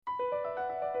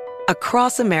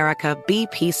Across America,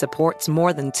 BP supports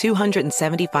more than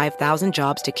 275,000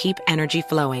 jobs to keep energy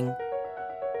flowing.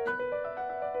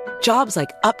 Jobs like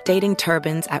updating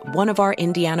turbines at one of our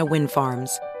Indiana wind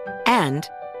farms and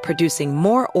producing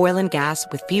more oil and gas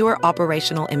with fewer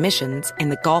operational emissions in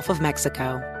the Gulf of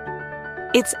Mexico.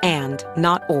 It's and,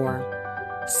 not or.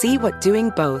 See what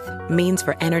doing both means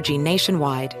for energy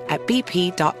nationwide at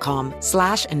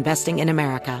bp.com/investing in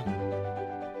America.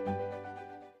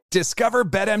 Discover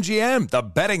BetMGM, the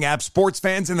betting app sports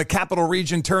fans in the capital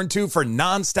region turn to for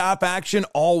nonstop action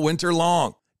all winter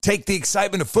long. Take the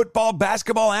excitement of football,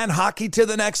 basketball, and hockey to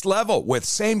the next level with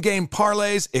same-game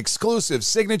parlays, exclusive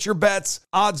signature bets,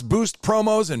 odds boost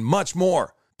promos, and much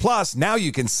more. Plus, now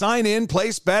you can sign in,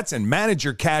 place bets, and manage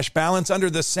your cash balance under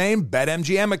the same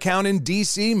BetMGM account in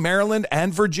D.C., Maryland,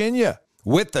 and Virginia.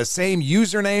 With the same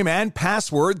username and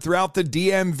password throughout the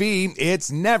DMV,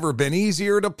 it's never been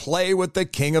easier to play with the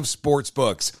king of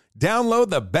sportsbooks. Download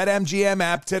the BetMGM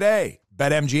app today.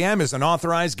 BetMGM is an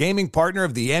authorized gaming partner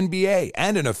of the NBA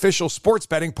and an official sports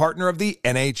betting partner of the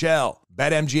NHL.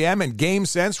 BetMGM and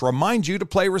GameSense remind you to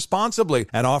play responsibly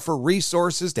and offer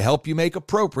resources to help you make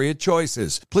appropriate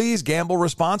choices. Please gamble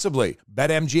responsibly.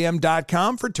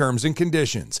 BetMGM.com for terms and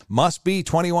conditions. Must be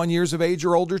 21 years of age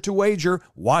or older to wager.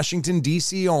 Washington,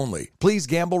 D.C. only. Please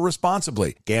gamble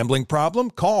responsibly. Gambling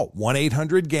problem? Call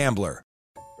 1-800-GAMBLER.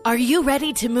 Are you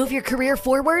ready to move your career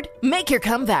forward? Make your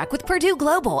comeback with Purdue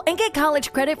Global and get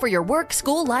college credit for your work,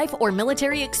 school life, or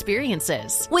military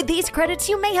experiences. With these credits,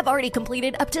 you may have already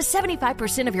completed up to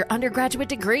 75% of your undergraduate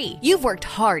degree. You've worked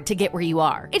hard to get where you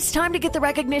are. It's time to get the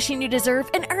recognition you deserve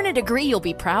and earn a degree you'll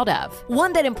be proud of.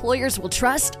 One that employers will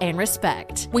trust and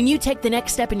respect. When you take the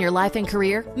next step in your life and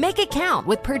career, make it count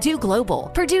with Purdue Global,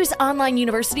 Purdue's online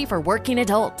university for working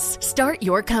adults. Start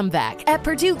your comeback at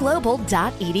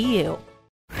purdueglobal.edu.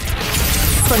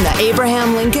 From the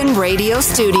Abraham Lincoln Radio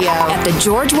Studio at the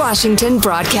George Washington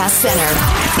Broadcast Center,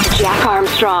 Jack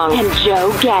Armstrong and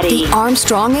Joe Getty. The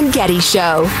Armstrong and Getty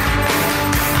Show.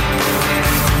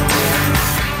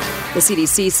 The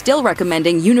CDC is still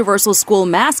recommending universal school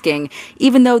masking,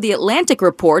 even though The Atlantic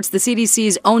reports the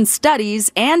CDC's own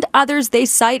studies and others they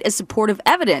cite as supportive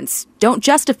evidence don't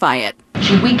justify it.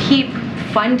 Should we keep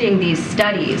funding these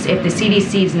studies if the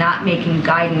CDC is not making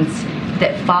guidance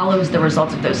that follows the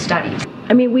results of those studies?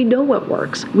 I mean, we know what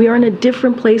works. We are in a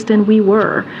different place than we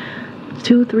were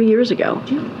 2-3 years ago.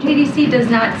 CDC does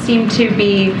not seem to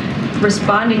be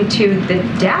responding to the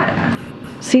data.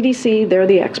 CDC, they're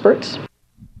the experts.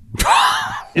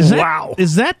 Is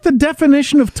that the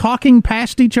definition of talking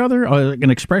past each other? An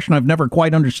expression I've never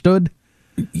quite understood?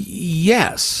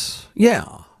 Yes.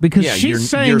 Yeah. Because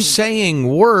you're saying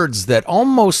words that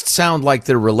almost sound like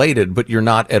they're related, but you're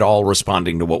not at all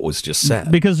responding to what was just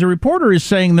said. Because the reporter is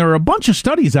saying there are a bunch of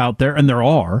studies out there, and there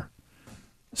are,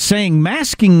 saying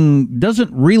masking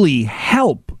doesn't really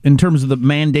help in terms of the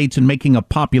mandates and making a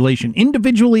population.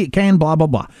 Individually, it can, blah, blah,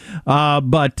 blah.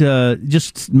 But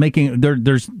just making,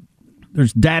 there's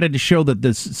data to show that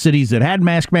the cities that had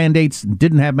mask mandates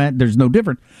didn't have there's no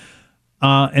difference.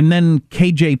 And then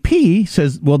KJP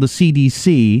says, well, the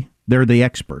CDC, they're the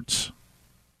experts.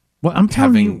 Well, I'm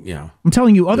telling you,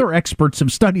 other experts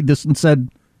have studied this and said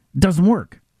it doesn't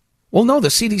work. Well, no, the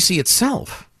CDC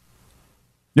itself.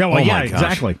 Yeah, well, yeah,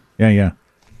 exactly. Yeah.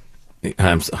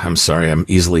 I'm sorry, I'm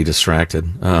easily distracted.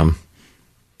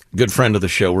 Good friend of the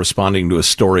show responding to a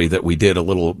story that we did a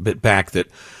little bit back that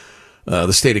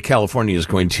the state of California is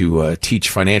going to teach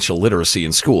financial literacy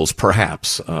in schools,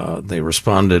 perhaps. They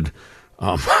responded,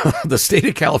 the state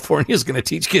of California is going to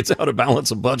teach kids how to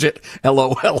balance a budget.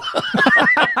 LOL.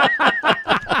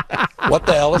 What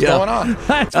the hell is going on?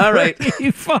 That's all right.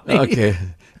 Funny. Okay.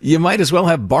 You might as well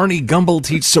have Barney Gumble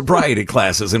teach sobriety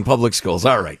classes in public schools.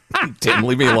 All right. Tim,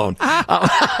 leave me alone.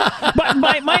 But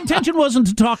my intention wasn't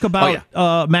to talk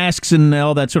about masks and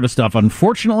all that sort of stuff.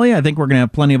 Unfortunately, I think we're going to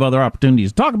have plenty of other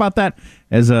opportunities to talk about that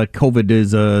as COVID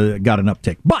has got an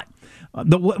uptick. But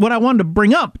what I wanted to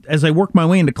bring up as I work my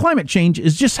way into climate change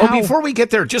is just how... before we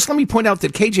get there, just let me point out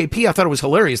that KJP, I thought it was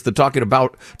hilarious, the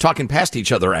talking past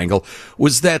each other angle,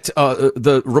 was that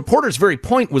the reporter's very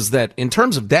point was that in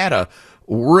terms of data,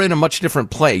 we're in a much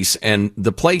different place, and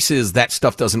the place is that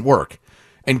stuff doesn't work.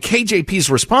 And KJP's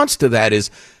response to that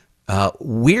is,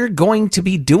 we're going to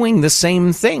be doing the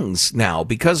same things now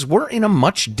because we're in a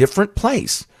much different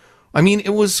place. I mean,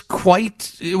 it was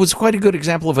quite a good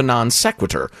example of a non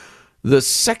sequitur. The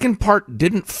second part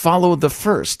didn't follow the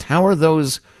first. How are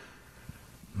those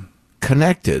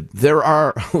connected? There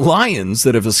are lions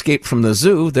that have escaped from the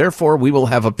zoo, therefore we will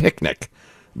have a picnic.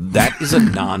 That is a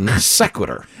non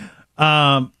sequitur.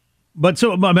 But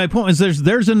so my point is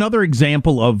there's another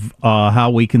example of how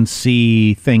we can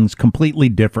see things completely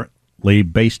differently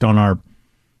based on our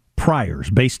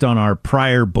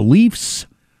prior beliefs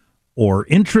or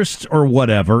interests or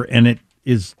whatever. And it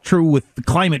is true with the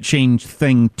climate change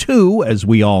thing, too, as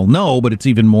we all know, but it's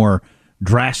even more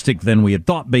drastic than we had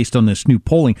thought based on this new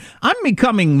polling. I'm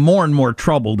becoming more and more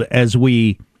troubled as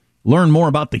we learn more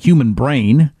about the human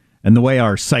brain and the way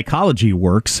our psychology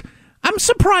works. I'm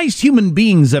surprised human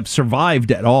beings have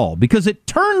survived at all, because it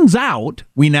turns out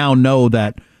we now know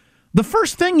that the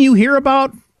first thing you hear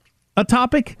about a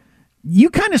topic, you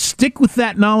kind of stick with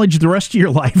that knowledge the rest of your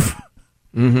life.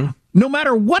 Mm-hmm. No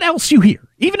matter what else you hear,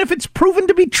 even if it's proven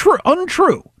to be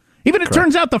untrue, even if it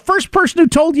turns out the first person who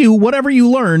told you whatever you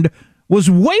learned was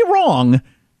way wrong,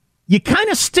 you kind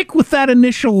of stick with that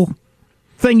initial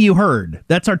thing you heard.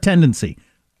 That's our tendency.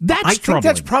 I think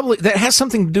that has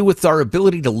something to do with our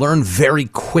ability to learn very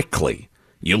quickly.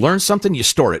 You learn something, you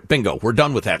store it. Bingo, we're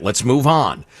done with that. Let's move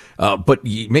on. But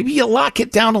maybe you lock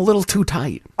it down a little too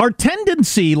tight. Our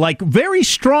tendency, very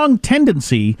strong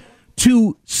tendency,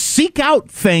 to seek out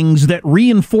things that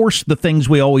reinforce the things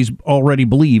we already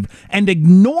believe and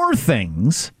ignore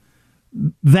things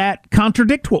that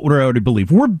contradict what we already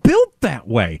believe. We're built that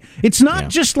way. It's not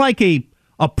just like a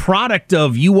product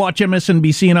of you watch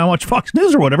MSNBC and I watch Fox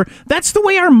News or whatever. That's the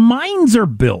way our minds are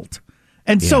built.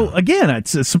 And so, again,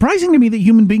 it's surprising to me that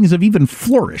human beings have even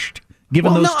flourished,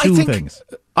 given those two things.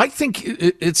 I think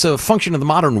it's a function of the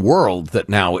modern world that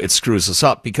now it screws us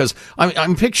up, because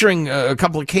I'm picturing a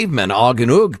couple of cavemen, Og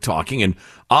and Oog, talking, and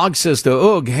Og says to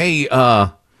Oog, hey,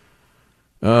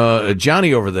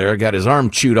 Johnny over there got his arm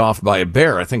chewed off by a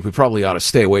bear. I think we probably ought to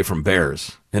stay away from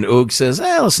bears. And Oog says,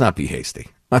 let's not be hasty.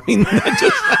 I mean,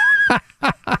 that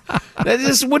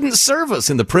just wouldn't serve us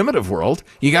in the primitive world.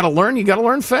 You got to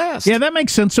learn fast. Yeah, that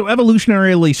makes sense. So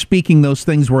evolutionarily speaking, those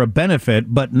things were a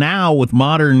benefit, but now with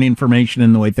modern information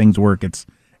and the way things work, it's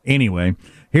anyway.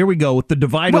 Here we go with the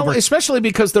divide over. Well, especially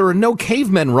because there are no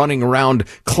cavemen running around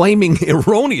claiming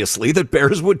erroneously that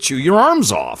bears would chew your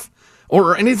arms off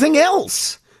or anything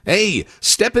else. Hey,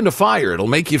 step into fire. It'll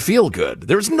make you feel good.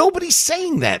 There's nobody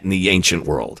saying that in the ancient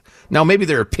world. Now, maybe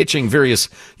they're pitching various,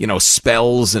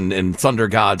 spells and thunder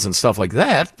gods and stuff like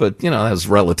that, but, that's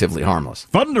relatively harmless.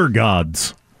 Thunder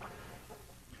gods.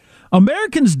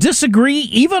 Americans disagree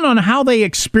even on how they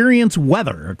experience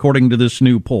weather, according to this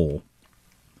new poll.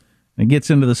 It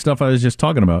gets into the stuff I was just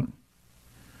talking about.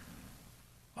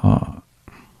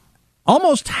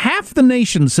 Almost half the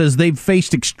nation says they've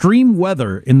faced extreme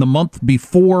weather in the month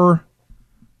before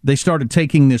they started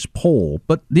taking this poll,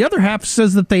 but the other half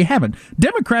says that they haven't.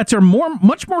 Democrats are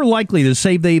much more likely to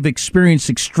say they've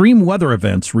experienced extreme weather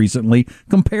events recently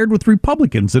compared with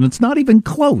Republicans, and it's not even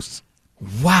close.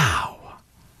 Wow.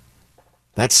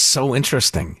 That's so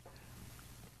interesting.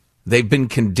 They've been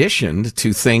conditioned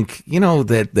to think,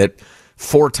 that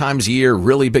 4 times a year,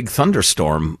 really big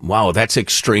thunderstorm. Wow, that's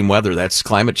extreme weather. That's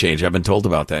climate change. I've been told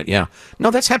about that. Yeah. No,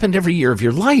 that's happened every year of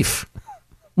your life.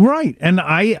 Right. And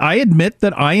I admit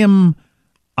that I am,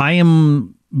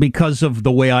 because of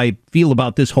the way I feel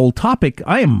about this whole topic,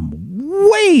 I am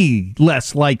way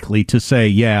less likely to say,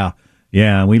 yeah,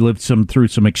 we lived through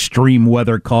some extreme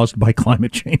weather caused by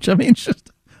climate change. I mean, it's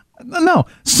just, no.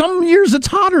 Some years it's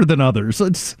hotter than others.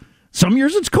 Some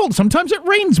years it's cold. Sometimes it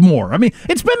rains more. I mean,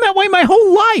 it's been that way my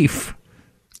whole life.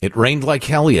 It rained like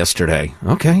hell yesterday.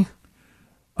 Okay.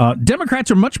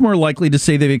 Democrats are much more likely to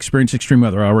say they've experienced extreme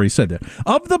weather. I already said that.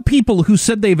 Of the people who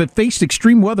said they've faced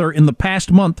extreme weather in the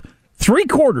past month,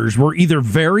 3/4 were either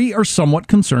very or somewhat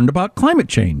concerned about climate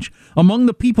change. Among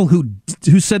the people who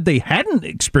said they hadn't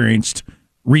experienced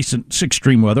recent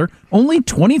extreme weather, only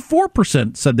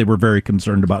 24% said they were very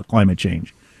concerned about climate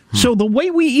change. So the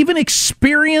way we even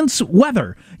experience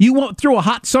weather, you went through a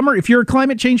hot summer. If you're a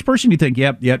climate change person, you think,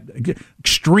 yep,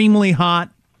 extremely hot,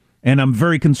 and I'm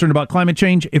very concerned about climate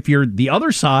change. If you're the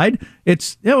other side,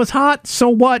 it's hot, so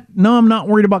what? No, I'm not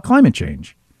worried about climate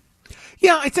change.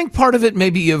 Yeah, I think part of it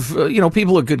may be of,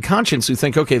 people of good conscience who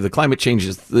think, okay, the climate change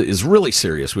is really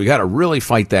serious. We got to really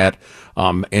fight that.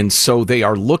 And so they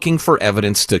are looking for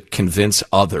evidence to convince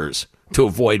others to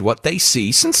avoid what they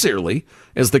see sincerely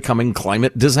as the coming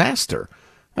climate disaster.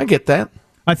 I get that.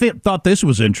 I thought this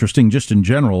was interesting just in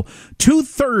general.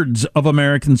 2/3 of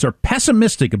Americans are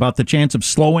pessimistic about the chance of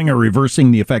slowing or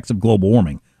reversing the effects of global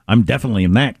warming. I'm definitely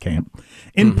in that camp.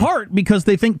 In part because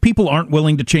they think people aren't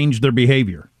willing to change their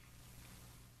behavior.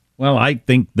 Well, I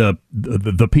think the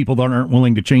people that aren't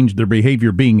willing to change their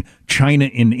behavior, being China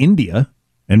and India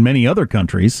and many other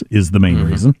countries, is the main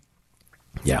reason.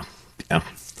 Yeah.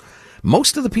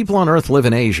 Most of the people on Earth live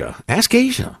in Asia. Ask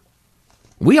Asia.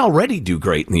 We already do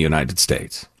great in the United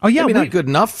States. Oh, yeah. Maybe not good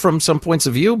enough from some points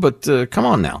of view, but come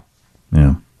on now.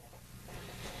 Yeah.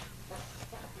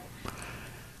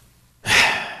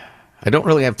 I don't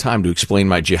really have time to explain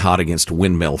my jihad against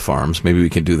windmill farms. Maybe we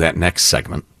can do that next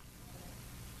segment.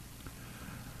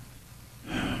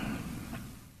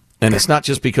 And it's not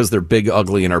just because they're big,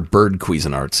 ugly, and are bird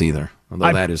Cuisinarts either,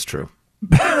 although that is true.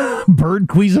 Bird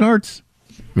Cuisinarts?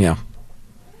 Yeah.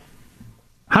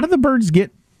 How do the birds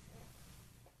get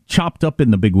chopped up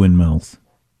in the big windmills?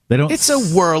 They don't. It's a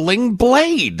whirling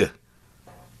blade.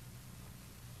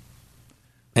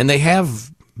 And they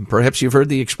have, perhaps you've heard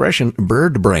the expression,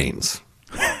 bird brains.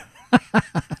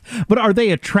 But are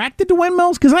they attracted to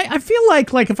windmills? Because I feel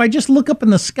like if I just look up in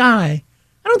the sky,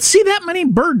 I don't see that many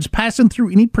birds passing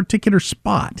through any particular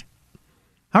spot.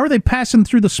 How are they passing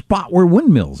through the spot where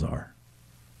windmills are?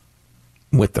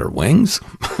 With their wings?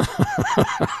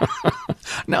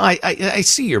 No, I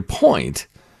see your point.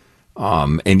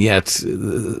 And yet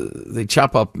they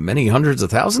chop up many hundreds of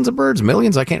thousands of birds,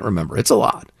 millions, I can't remember. It's a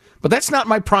lot. But that's not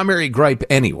my primary gripe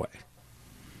anyway.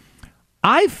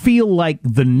 I feel like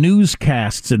the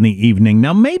newscasts in the evening,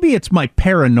 now maybe it's my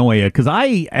paranoia, because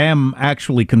I am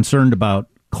actually concerned about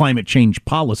climate change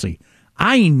policy.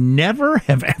 I never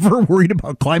have ever worried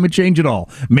about climate change at all.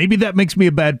 Maybe that makes me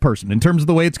a bad person in terms of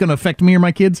the way it's going to affect me or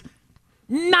my kids.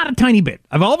 Not a tiny bit.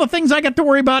 Of all the things I got to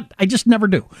worry about, I just never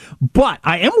do. But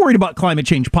I am worried about climate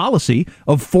change policy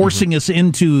of forcing us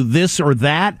into this or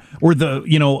that, or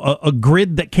a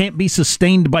grid that can't be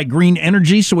sustained by green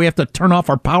energy, so we have to turn off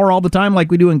our power all the time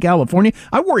like we do in California.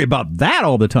 I worry about that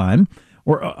all the time.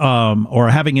 Or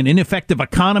having an ineffective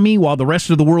economy while the rest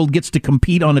of the world gets to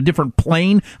compete on a different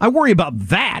plane. I worry about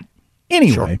that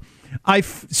anyway. Sure.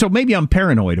 So maybe I'm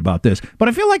paranoid about this, but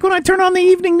I feel like when I turn on the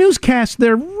evening newscast,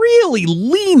 they're really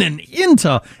leaning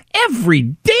into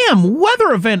every damn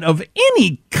weather event of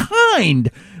any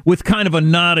kind with kind of a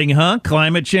nodding,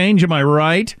 climate change, am I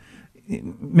right?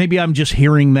 Maybe I'm just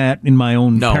hearing that in my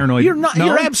own paranoid. You're not. No?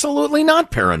 You're absolutely not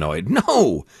paranoid.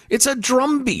 No, it's a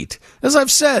drumbeat. As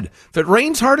I've said, if it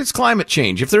rains hard, it's climate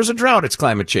change. If there's a drought, it's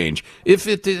climate change. If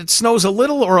it snows a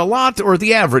little or a lot or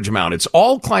the average amount, it's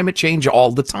all climate change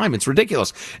all the time. It's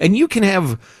ridiculous. And you can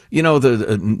have,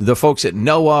 the folks at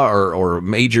NOAA or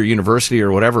major university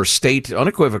or whatever state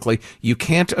unequivocally, you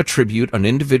can't attribute an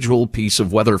individual piece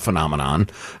of weather phenomenon,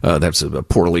 that's a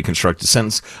poorly constructed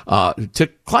sentence, to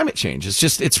climate change.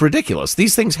 It's ridiculous.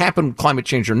 These things happen, climate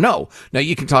change or no. Now,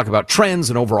 you can talk about trends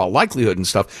and overall likelihood and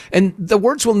stuff, and the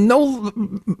words will no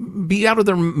more be out of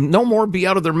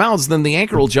their mouths than the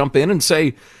anchor will jump in and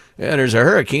say, yeah, there's a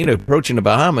hurricane approaching the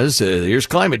Bahamas. Here's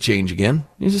climate change again.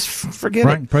 You just forget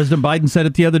it. President Biden said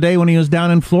it the other day when he was down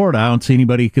in Florida. I don't see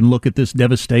anybody who can look at this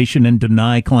devastation and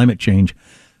deny climate change.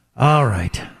 All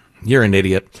right. You're an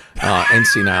idiot. And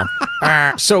see now.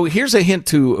 So here's a hint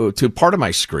to part of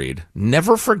my screed.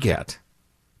 Never forget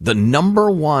the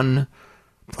number one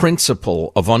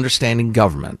principle of understanding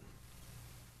government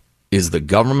is the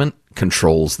government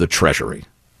controls the Treasury.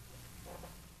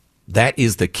 That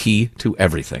is the key to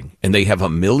everything. And they have a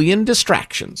million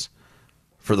distractions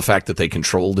for the fact that they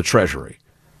control the Treasury.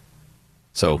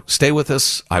 So stay with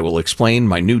us. I will explain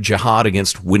my new jihad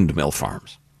against windmill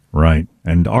farms. Right.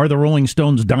 And are the Rolling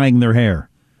Stones dyeing their hair?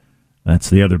 That's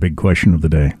the other big question of the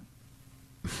day.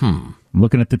 I'm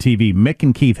looking at the TV. Mick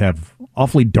and Keith have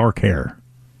awfully dark hair.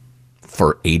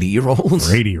 For 80-year-olds?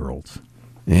 For 80-year-olds.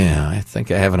 Yeah, I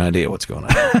think I have an idea what's going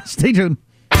on. Stay tuned.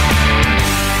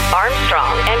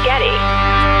 Armstrong and Getty.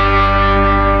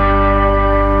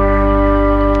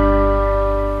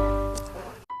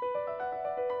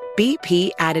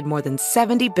 BP added more than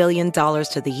 $70 billion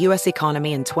to the U.S.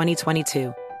 economy in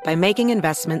 2022 by making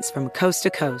investments from coast to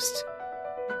coast.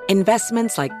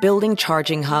 Investments like building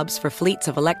charging hubs for fleets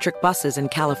of electric buses in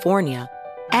California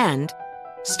and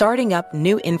starting up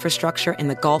new infrastructure in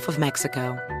the Gulf of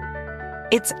Mexico.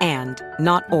 It's and,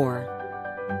 not or.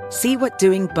 See what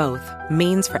doing both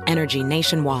means for energy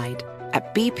nationwide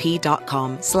at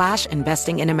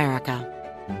bp.com/investing in America.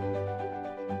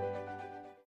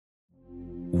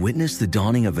 Witness the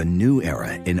dawning of a new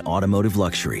era in automotive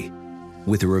luxury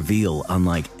with a reveal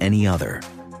unlike any other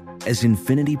as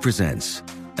Infiniti presents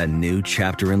a new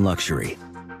chapter in luxury,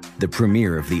 the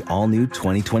premiere of the all-new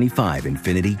 2025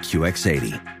 Infiniti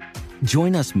QX80.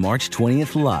 Join us March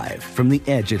 20th live from the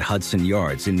Edge at Hudson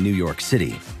Yards in New York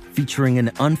City, featuring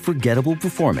an unforgettable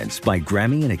performance by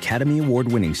Grammy and Academy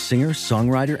Award-winning singer,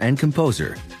 songwriter, and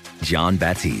composer, Jon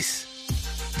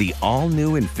Batiste. The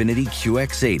all-new Infiniti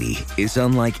QX80 is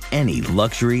unlike any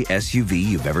luxury SUV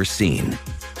you've ever seen.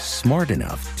 Smart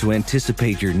enough to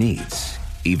anticipate your needs,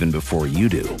 even before you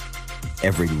do.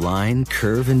 Every line,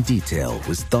 curve, and detail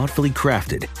was thoughtfully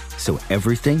crafted so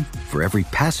everything for every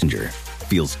passenger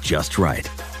feels just right.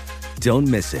 Don't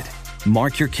miss it.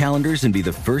 Mark your calendars and be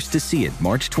the first to see it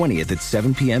March 20th at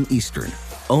 7 p.m. Eastern,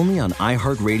 only on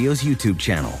iHeartRadio's YouTube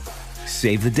channel.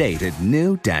 Save the date at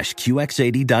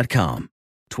new-QX80.com.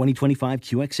 2025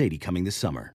 QX80 coming this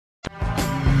summer.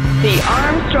 The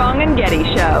Armstrong and Getty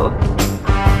Show.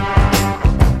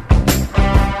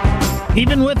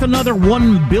 Even with another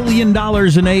 $1 billion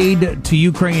in aid to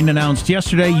Ukraine announced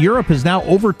yesterday, Europe has now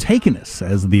overtaken us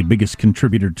as the biggest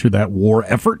contributor to that war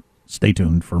effort. Stay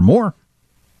tuned for more.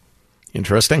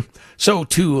 Interesting. So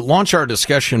to launch our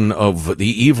discussion of the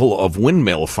evil of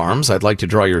windmill farms, I'd like to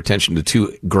draw your attention to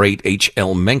two great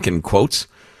H.L. Mencken quotes.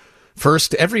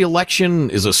 First, every election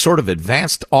is a sort of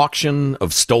advanced auction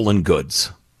of stolen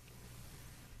goods.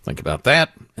 Think about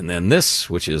that. And then this,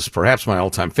 which is perhaps my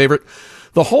all-time favorite.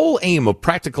 The whole aim of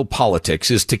practical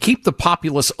politics is to keep the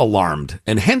populace alarmed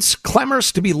and hence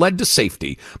clamorous to be led to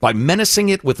safety by menacing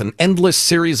it with an endless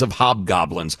series of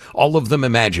hobgoblins, all of them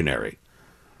imaginary.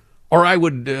 Or I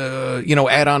would,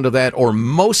 add on to that, or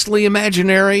mostly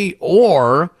imaginary,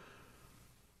 or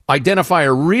identify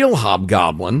a real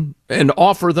hobgoblin and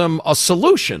offer them a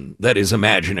solution that is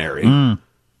imaginary,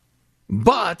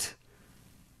 but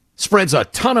spreads a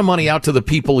ton of money out to the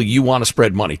people you want to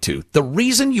spread money to. The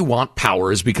reason you want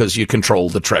power is because you control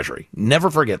the treasury. Never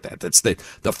forget that. That's the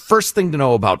first thing to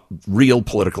know about real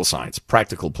political science,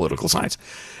 practical political science.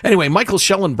 Anyway, Michael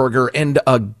Schellenberger and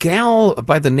a gal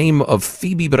by the name of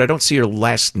Phoebe, but I don't see her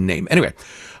last name. Anyway,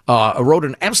 wrote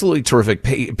an absolutely terrific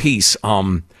piece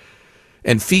and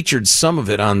featured some of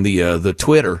it on the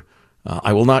Twitter.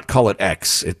 I will not call it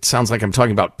X. It sounds like I'm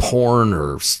talking about porn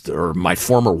or my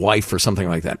former wife or something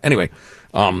like that. Anyway,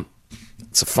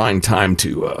 it's a fine time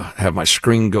to have my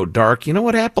screen go dark. You know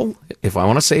what, Apple? If I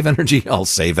want to save energy, I'll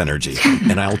save energy.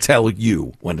 And I'll tell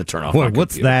you when to turn off my computer.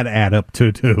 What's that add up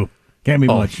to, too? Can't be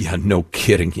much. Yeah, no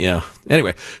kidding. Yeah.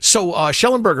 Anyway, so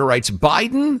Schellenberger writes,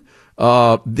 Biden,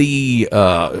 the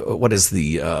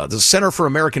Center for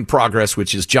American Progress,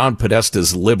 which is John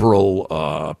Podesta's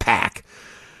liberal PAC,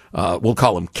 we'll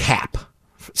call him CAP,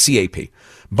 C-A-P.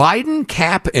 Biden,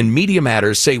 CAP, and Media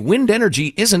Matters say wind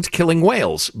energy isn't killing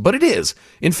whales, but it is.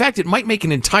 In fact, it might make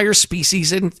an entire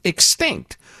species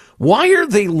extinct. Why are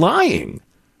they lying?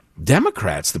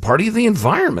 Democrats, the party of the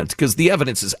environment, because the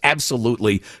evidence is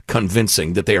absolutely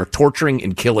convincing that they are torturing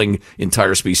and killing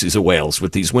entire species of whales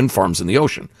with these wind farms in the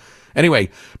ocean. Anyway,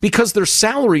 because their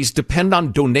salaries depend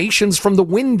on donations from the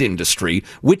wind industry,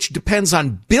 which depends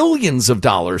on billions of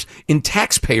dollars in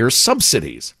taxpayer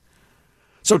subsidies.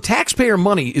 So taxpayer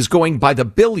money is going by the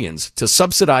billions to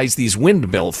subsidize these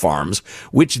windmill farms,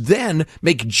 which then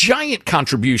make giant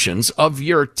contributions of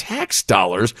your tax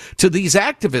dollars to these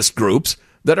activist groups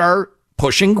that are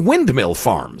pushing windmill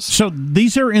farms. So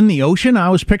these are in the ocean? I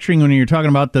was picturing when you're talking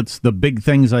about that's the big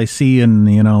things I see in,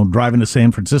 driving to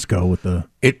San Francisco with the...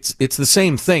 It's the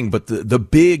same thing, but the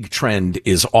big trend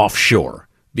is offshore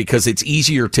because it's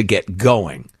easier to get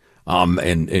going.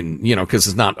 Because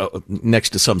it's not next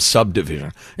to some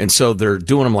subdivision. And so they're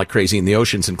doing them like crazy in the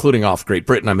oceans, including off Great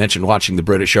Britain. I mentioned watching the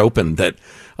British Open that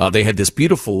they had this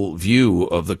beautiful view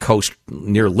of the coast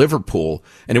near Liverpool,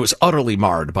 and it was utterly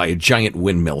marred by a giant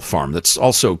windmill farm that's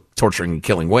also torturing and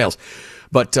killing whales.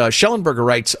 But Schellenberger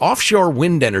writes, offshore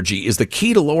wind energy is the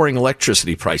key to lowering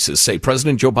electricity prices, say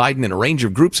President Joe Biden and a range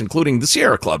of groups, including the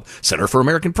Sierra Club, Center for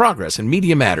American Progress, and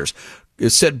Media Matters.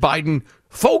 Said Biden,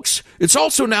 folks, it's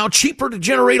also now cheaper to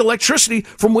generate electricity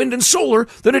from wind and solar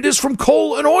than it is from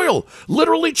coal and oil.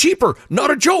 Literally cheaper,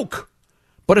 not a joke.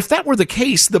 But if that were the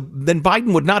case, then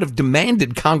Biden would not have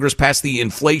demanded Congress pass the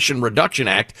Inflation Reduction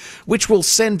Act, which will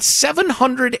send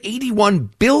 $781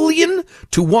 billion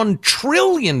to $1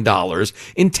 trillion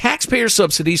in taxpayer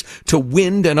subsidies to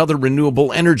wind and other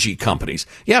renewable energy companies.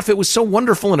 Yeah, if it was so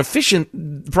wonderful and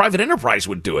efficient, private enterprise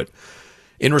would do it.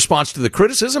 In response to the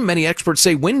criticism, many experts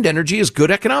say wind energy is good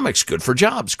economics, good for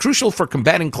jobs, crucial for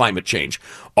combating climate change.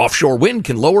 Offshore wind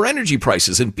can lower energy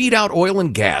prices and beat out oil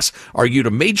and gas, argued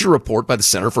a major report by the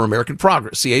Center for American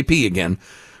Progress, CAP again,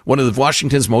 one of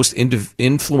Washington's most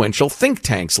influential think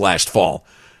tanks last fall.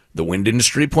 The wind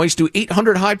industry points to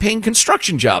 800 high-paying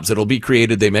construction jobs that will be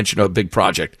created. They mentioned a big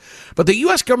project. But the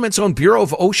U.S. government's own Bureau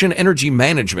of Ocean Energy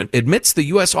Management admits the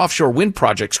U.S. offshore wind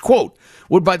projects, quote,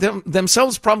 would by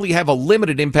themselves probably have a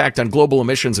limited impact on global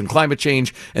emissions and climate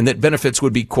change, and that benefits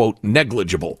would be, quote,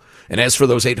 negligible. And as for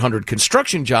those 800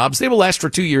 construction jobs, they will last for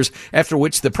 2 years, after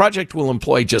which the project will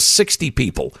employ just 60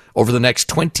 people over the next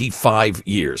 25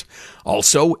 years.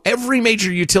 Also, every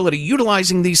major utility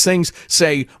utilizing these things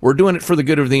say we're doing it for the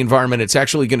good of the environment, it's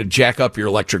actually going to jack up your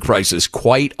electric prices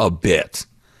quite a bit.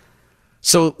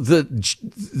 So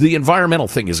the environmental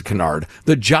thing is a canard.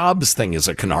 The jobs thing is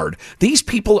a canard. These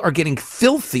people are getting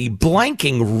filthy,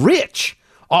 blanking rich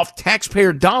off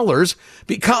taxpayer dollars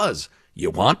because you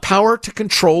want power to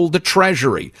control the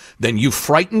Treasury. Then you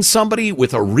frighten somebody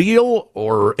with a real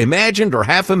or imagined or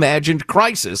half-imagined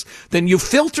crisis. Then you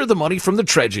filter the money from the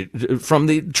Treasury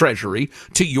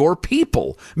to your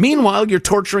people. Meanwhile, you're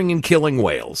torturing and killing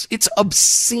whales. It's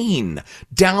obscene.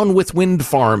 Down with wind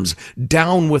farms.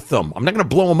 Down with them. I'm not going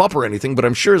to blow them up or anything, but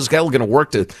I'm sure as hell going to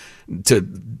work to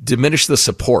diminish the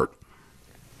support.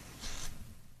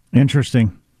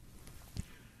 Interesting.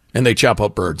 And they chop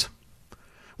up birds.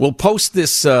 We'll post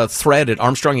this thread at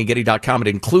ArmstrongandGetty.com. It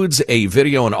includes a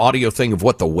video and audio thing of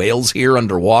what the whales hear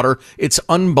underwater. It's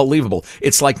unbelievable.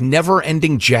 It's like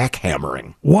never-ending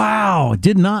jackhammering. Wow,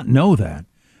 did not know that.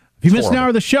 If you missed an hour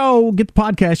of the show, get the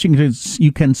podcast.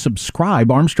 You can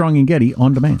subscribe. Armstrong and Getty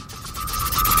on demand.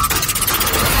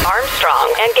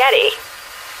 Armstrong and Getty.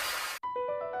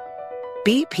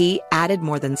 BP added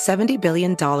more than $70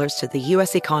 billion to the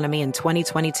U.S. economy in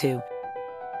 2022.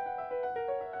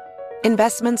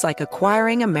 Investments like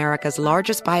acquiring America's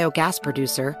largest biogas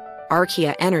producer,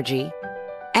 Archaea Energy,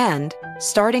 and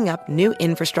starting up new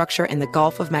infrastructure in the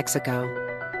Gulf of Mexico.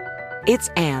 It's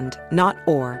and, not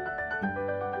or.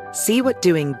 See what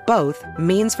doing both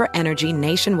means for energy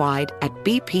nationwide at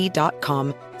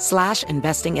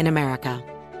bp.com/investing in America.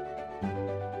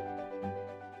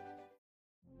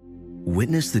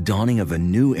 Witness the dawning of a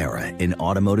new era in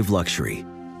automotive luxury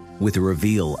with a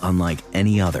reveal unlike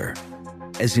any other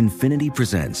as Infiniti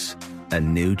presents a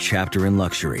new chapter in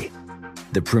luxury,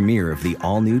 the premiere of the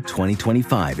all-new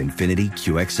 2025 Infiniti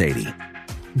QX80.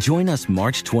 Join us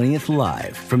March 20th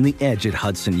live from the Edge at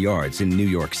Hudson Yards in New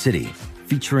York City,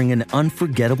 featuring an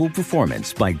unforgettable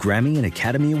performance by Grammy and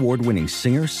Academy Award-winning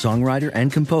singer, songwriter,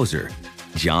 and composer,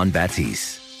 Jon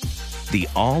Batiste. The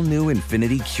all-new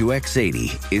Infiniti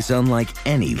QX80 is unlike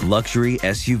any luxury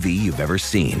SUV you've ever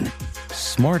seen.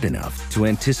 Smart enough to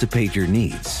anticipate your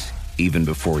needs, even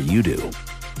before you do.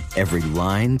 Every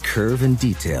line, curve, and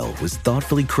detail was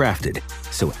thoughtfully crafted,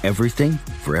 so everything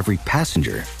for every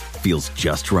passenger feels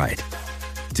just right.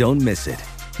 Don't miss it.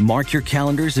 Mark your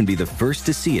calendars and be the first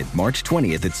to see it March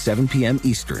 20th at 7 p.m.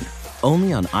 Eastern,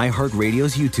 only on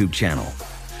iHeartRadio's YouTube channel.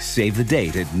 Save the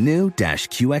date at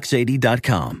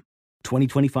new-QX80.com.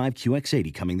 2025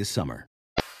 QX80 coming this summer.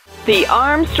 The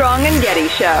Armstrong and Getty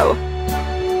Show.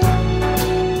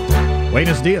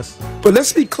 Buenos dias. But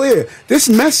let's be clear. This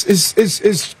mess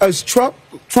is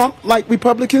Trump-like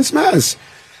Republicans' mess.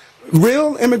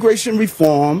 Real immigration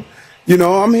reform. You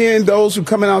know, I'm hearing those who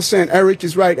coming out saying Eric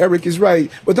is right, Eric is right.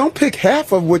 But don't pick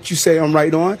half of what you say I'm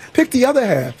right on. Pick the other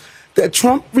half. That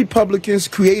Trump Republicans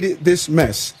created this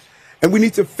mess. And we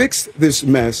need to fix this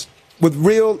mess with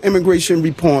real immigration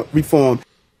reform.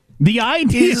 The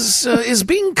idea is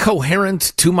being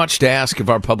coherent too much to ask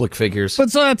of our public figures. But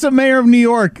so that's a mayor of New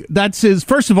York. That's his.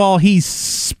 First of all, he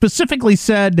specifically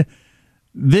said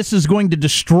this is going to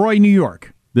destroy New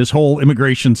York, this whole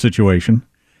immigration situation.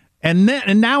 And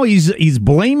now he's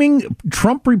blaming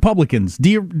Trump Republicans.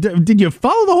 Did you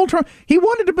follow the whole Trump? He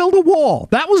wanted to build a wall.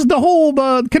 That was the whole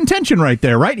contention right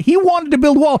there, right? He wanted to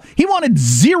build a wall. He wanted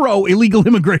zero illegal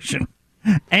immigration.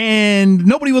 And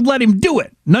nobody would let him do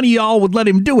it. None of y'all would let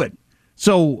him do it.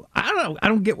 So I don't know. I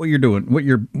don't get what you're doing.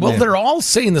 They're all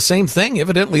saying the same thing.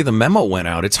 Evidently, the memo went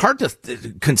out. It's hard to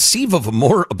conceive of a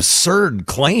more absurd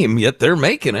claim, yet they're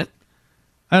making it.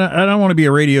 I don't want to be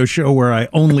a radio show where I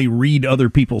only read other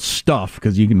people's stuff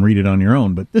because you can read it on your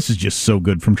own. But this is just so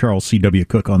good from Charles C.W.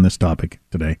 Cook on this topic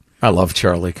today. I love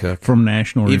Charlie Cook. From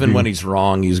National Review. Even when he's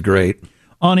wrong, he's great.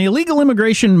 On illegal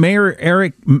immigration, Mayor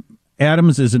Eric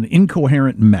Adams is an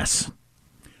incoherent mess.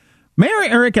 Mayor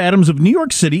Eric Adams of New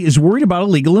York City is worried about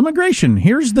illegal immigration.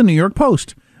 Here's the New York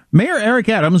Post. Mayor Eric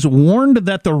Adams warned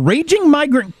that the raging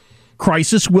migrant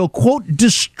crisis will, quote,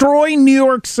 destroy New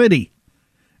York City,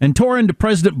 and tore into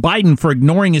President Biden for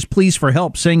ignoring his pleas for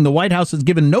help, saying the White House has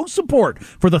given no support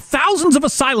for the thousands of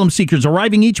asylum seekers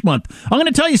arriving each month. I'm going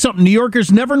to tell you something, New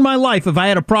Yorkers, never in my life have I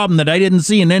had a problem that I didn't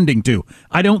see an ending to.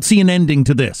 I don't see an ending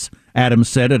to this, Adams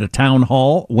said at a town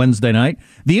hall Wednesday night.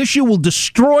 The issue will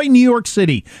destroy New York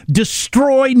City.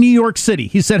 Destroy New York City.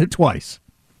 He said it twice.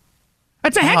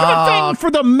 That's a heck of a thing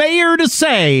for the mayor to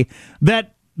say,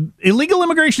 that illegal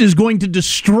immigration is going to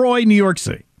destroy New York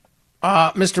City.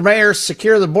 Mr. Mayor,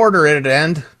 secure the border at an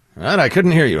end. And I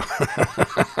couldn't hear you.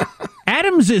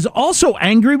 Adams is also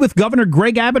angry with Governor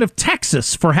Greg Abbott of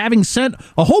Texas for having sent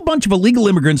a whole bunch of illegal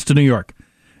immigrants to New York.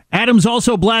 Adams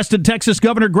also blasted Texas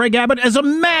Governor Greg Abbott as a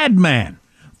madman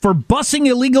for busing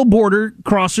illegal border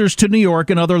crossers to New York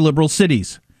and other liberal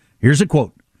cities. Here's a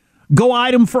quote. Go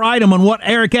item for item on what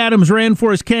Eric Adams ran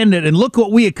for as candidate, and look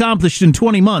what we accomplished in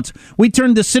 20 months. We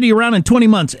turned the city around in 20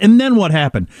 months, and then what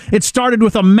happened? It started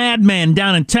with a madman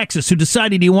down in Texas who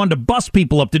decided he wanted to bus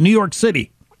people up to New York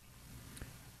City.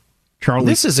 Charlie,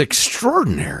 this is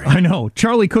extraordinary. I know.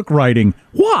 Charlie Cook writing,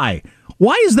 why?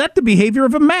 Why is that the behavior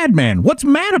of a madman? What's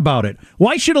mad about it?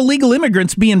 Why should illegal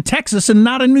immigrants be in Texas and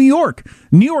not in New York?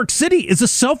 New York City is a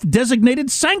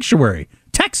self-designated sanctuary.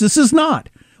 Texas is not.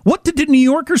 What did the New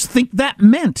Yorkers think that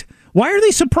meant? Why are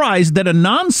they surprised that a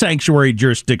non-sanctuary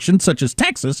jurisdiction, such as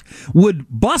Texas, would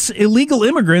bus illegal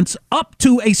immigrants up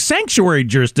to a sanctuary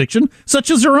jurisdiction,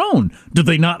 such as their own? Do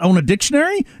they not own a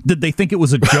dictionary? Did they think it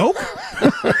was a joke?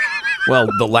 Well,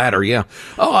 the latter, yeah.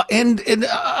 And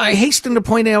I hasten to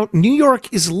point out, New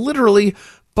York is literally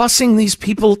busing these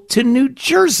people to New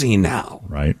Jersey now.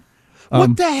 Right.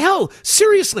 What the hell?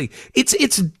 Seriously,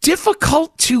 it's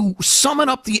difficult to summon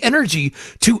up the energy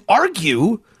to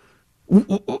argue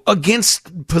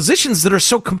against positions that are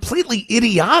so completely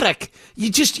idiotic.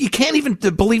 You can't even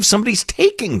believe somebody's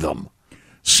taking them.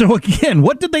 So again,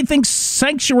 what did they think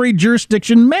sanctuary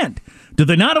jurisdiction meant? Did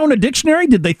they not own a dictionary?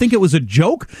 Did they think it was a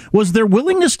joke? Was their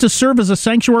willingness to serve as a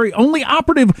sanctuary only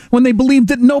operative when they believed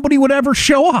that nobody would ever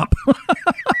show up?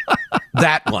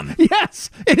 That one. Yes,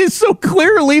 it is so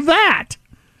clearly that.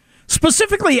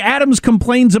 Specifically, Adams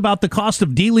complains about the cost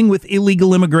of dealing with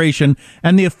illegal immigration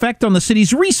and the effect on the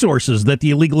city's resources that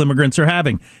the illegal immigrants are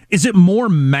having. Is it more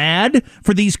mad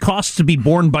for these costs to be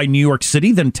borne by New York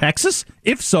City than Texas?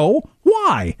 If so,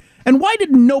 why? And why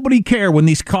did nobody care when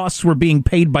these costs were being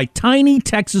paid by tiny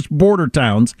Texas border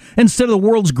towns instead of the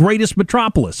world's greatest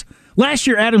metropolis? Last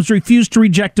year, Adams refused to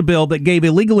reject a bill that gave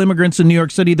illegal immigrants in New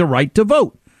York City the right to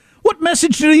vote. What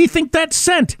message do you think that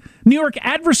sent? New York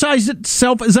advertised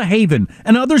itself as a haven,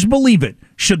 and others believe it.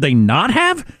 Should they not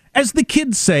have? As the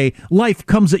kids say, life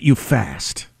comes at you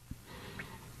fast.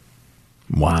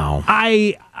 Wow.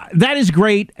 That is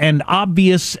great and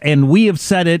obvious, and we have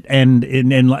said it,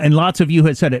 and lots of you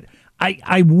have said it.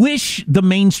 I wish the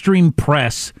mainstream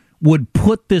press would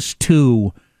put this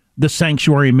to the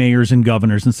sanctuary mayors and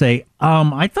governors and say,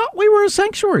 I thought we were a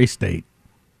sanctuary state.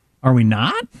 Are we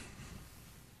not?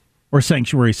 Or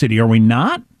sanctuary city, are we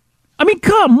not? I mean,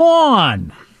 come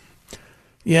on.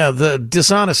 Yeah, the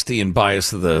dishonesty and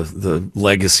bias of the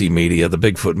legacy media, the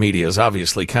Bigfoot media, is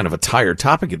obviously kind of a tired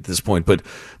topic at this point, but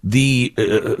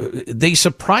they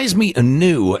surprise me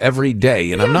anew every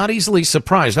day, and I'm not easily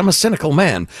surprised. I'm a cynical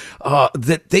man,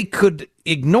 that they could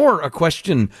ignore a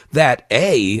question that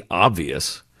A,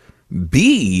 obvious,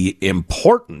 B,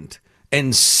 important,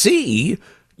 and C,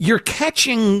 you're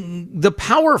catching the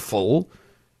powerful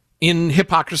in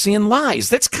hypocrisy and lies.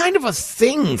 That's kind of a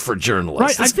thing for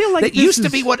journalists. Right, I feel like that used to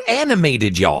be what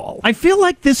animated y'all. I feel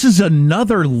like this is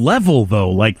another level, though.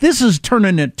 Like, this is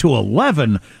turning it to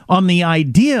 11 on the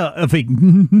idea of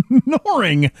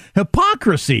ignoring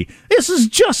hypocrisy. This is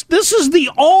the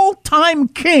all-time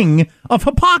king of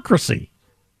hypocrisy.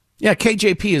 Yeah,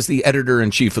 KJP is the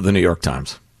editor-in-chief of the New York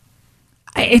Times.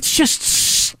 It's just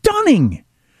stunning.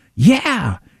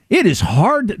 Yeah. It is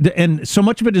hard, and so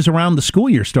much of it is around the school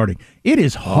year starting. It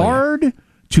is hard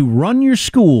to run your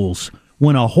schools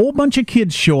when a whole bunch of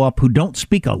kids show up who don't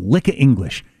speak a lick of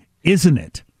English, isn't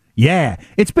it? Yeah,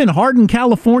 it's been hard in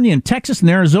California and Texas and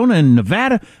Arizona and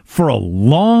Nevada for a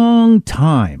long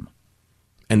time.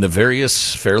 And the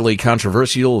various fairly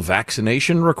controversial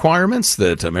vaccination requirements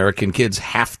that American kids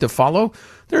have to follow,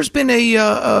 there's been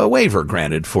a waiver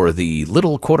granted for the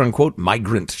little quote-unquote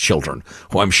migrant children,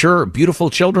 who I'm sure are beautiful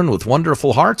children with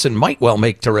wonderful hearts and might well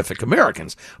make terrific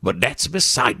Americans. But that's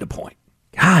beside the point.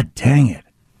 God dang it.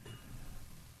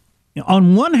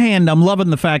 On one hand, I'm loving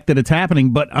the fact that it's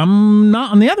happening, but I'm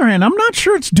not. On the other hand, I'm not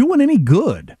sure it's doing any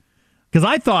good. Because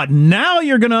I thought, now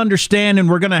you're going to understand and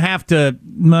we're going to have to,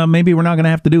 maybe we're not going to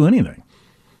have to do anything.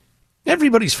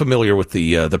 Everybody's familiar with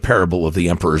the parable of the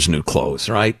emperor's new clothes,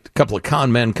 right? A couple of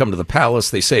con men come to the palace.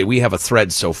 They say, we have a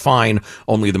thread so fine,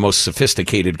 only the most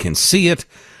sophisticated can see it.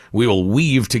 We will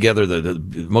weave together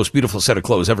the most beautiful set of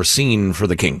clothes ever seen for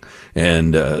the king.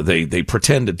 And they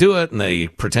pretend to do it, and they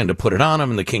pretend to put it on him,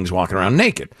 and the king's walking around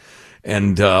naked.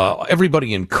 And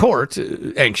everybody in court,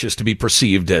 anxious to be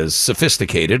perceived as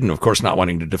sophisticated, and of course not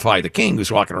wanting to defy the king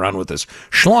who's walking around with his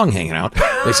schlong hanging out,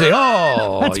 they say,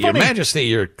 oh, Your Majesty,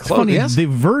 your clothes. Yes? The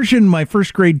version my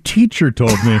first grade teacher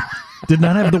told me did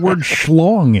not have the word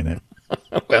schlong in it.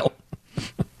 Well,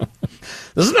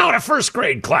 this is not a first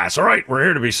grade class, all right? We're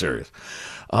here to be serious.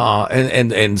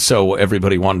 And so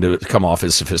everybody wanted to come off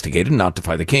as sophisticated and not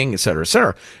defy the king, et cetera, et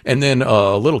cetera. And then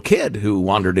a little kid who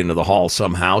wandered into the hall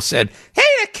somehow said, "Hey,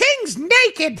 the king's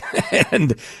naked."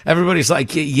 And everybody's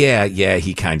like, yeah,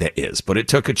 he kind of is. But it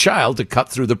took a child to cut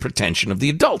through the pretension of the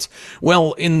adults.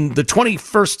 Well, in the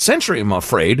 21st century, I'm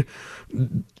afraid,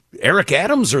 Eric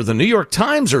Adams or the New York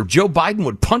Times or Joe Biden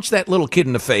would punch that little kid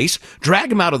in the face, drag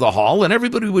him out of the hall, and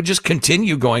everybody would just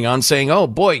continue going on saying, "Oh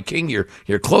boy, King, your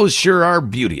clothes sure are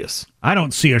beauteous." I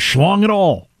don't see a schlong at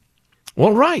all.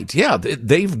 Well, right. Yeah,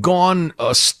 they've gone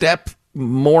a step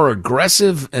more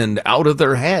aggressive and out of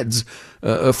their heads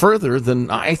further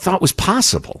than I thought was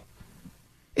possible.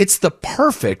 It's the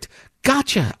perfect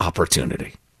gotcha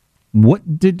opportunity.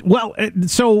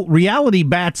 So reality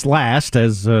bats last,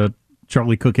 as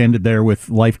Charlie Cook ended there with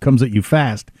 "Life comes at you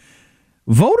fast."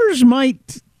 Voters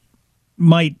might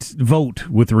vote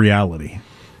with reality.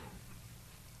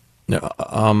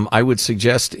 I would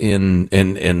suggest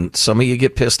and some of you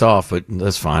get pissed off, but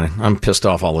that's fine. I'm pissed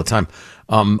off all the time.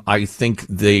 I think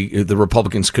the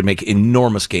Republicans could make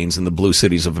enormous gains in the blue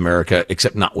cities of America,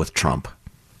 except not with Trump.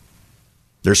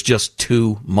 There's just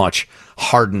too much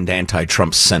hardened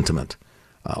anti-Trump sentiment.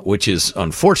 Which is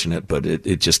unfortunate, but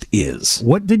it just is.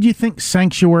 What did you think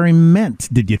sanctuary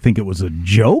meant? Did you think it was a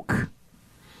joke?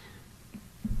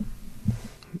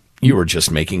 You were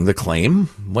just making the claim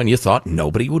when you thought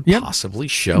nobody would possibly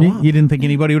show up. You didn't think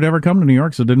anybody would ever come to New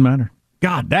York, so it didn't matter.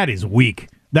 God, that is weak.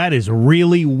 That is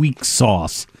really weak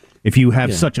sauce. If you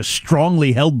have such a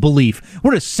strongly held belief.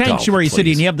 We're a sanctuary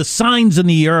city, and you have the signs in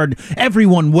the yard,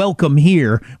 "Everyone welcome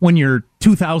here," when you're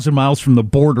 2,000 miles from the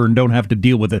border and don't have to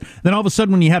deal with it. Then all of a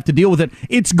sudden, when you have to deal with it,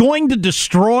 it's going to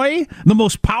destroy the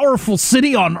most powerful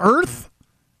city on earth?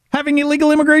 Having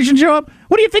illegal immigration show up?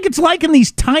 What do you think it's like in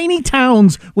these tiny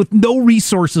towns with no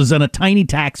resources and a tiny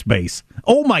tax base?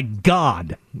 Oh, my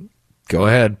God. Go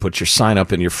ahead. Put your sign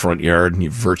up in your front yard and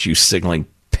your virtue signaling.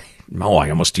 Oh, I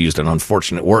almost used an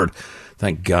unfortunate word.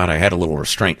 Thank God I had a little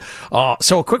restraint.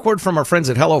 So a quick word from our friends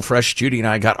at HelloFresh. Judy and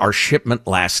I got our shipment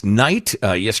last night,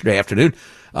 yesterday afternoon.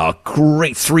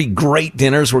 Three great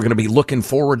dinners we're going to be looking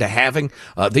forward to having.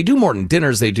 They do more than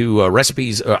dinners. They do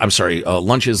recipes,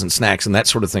 lunches and snacks and that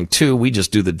sort of thing too. We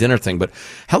just do the dinner thing. But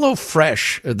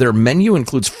HelloFresh, their menu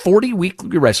includes 40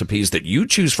 weekly recipes that you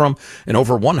choose from and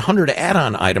over 100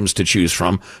 add-on items to choose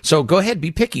from. So go ahead,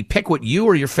 be picky. Pick what you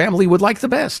or your family would like the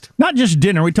best. Not just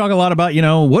dinner. We talk a lot about,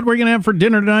 what we're going to have for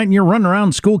dinner tonight, and you're running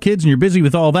around school kids and you're busy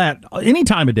with all that. Any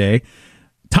time of day.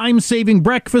 Time-saving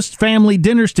breakfast, family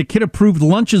dinners to kid-approved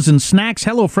lunches and snacks.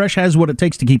 HelloFresh has what it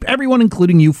takes to keep everyone,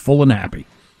 including you, full and happy.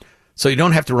 So you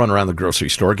don't have to run around the grocery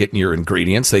store getting your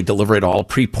ingredients. They deliver it all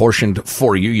pre-portioned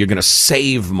for you. You're going to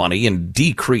save money and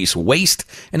decrease waste,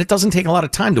 and it doesn't take a lot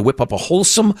of time to whip up a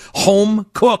wholesome,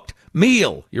 home-cooked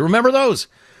meal. You remember those?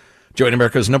 Join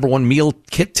America's #1 meal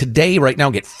kit today. Right now,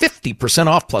 get 50%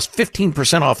 off plus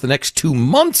 15% off the next 2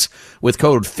 months with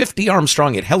code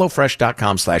 50Armstrong at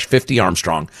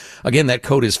HelloFresh.com/50Armstrong. Again, that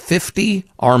code is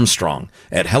 50Armstrong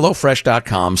at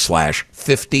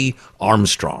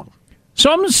HelloFresh.com/50Armstrong.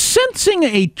 So I'm sensing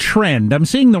a trend. I'm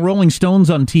seeing the Rolling Stones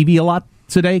on TV a lot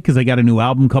today because they got a new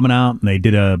album coming out, and they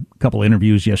did a couple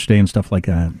interviews yesterday and stuff like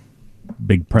that.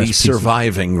 Big press pieces. The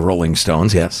surviving Rolling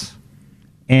Stones, yes.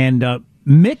 And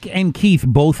Mick and Keith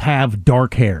both have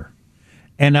dark hair.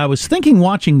 And I was thinking,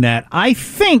 watching that, I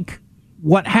think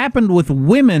what happened with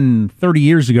women 30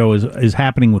 years ago is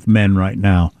happening with men right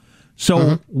now.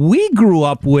 So we grew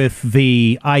up with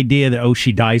the idea that,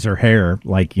 she dyes her hair,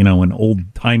 like, an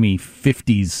old-timey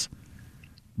 50s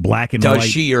black and white. Does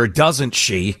she or doesn't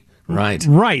she? Right.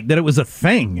 Right, that it was a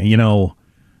thing,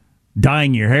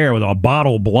 dyeing your hair with a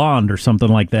bottle blonde or something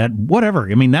like that. Whatever.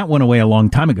 I mean, that went away a long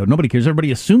time ago. Nobody cares.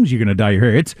 Everybody assumes you're going to dye your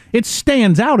hair. It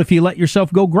stands out if you let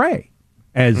yourself go gray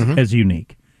as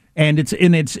unique. And it's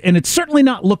certainly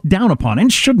not looked down upon,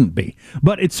 and shouldn't be.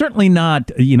 But it's certainly not,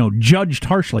 judged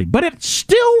harshly. But it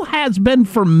still has been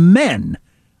for men,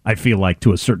 I feel like,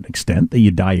 to a certain extent, that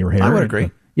you dye your hair. I would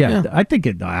agree. Yeah, I think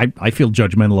I feel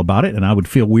judgmental about it, and I would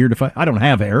feel weird if I don't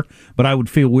have hair, but I would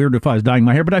feel weird if I was dyeing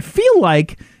my hair. But I feel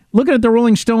like, looking at the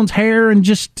Rolling Stones' hair and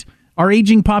just our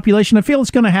aging population, I feel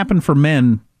it's going to happen for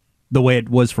men the way it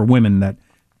was for women, that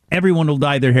everyone will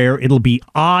dye their hair. It'll be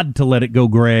odd to let it go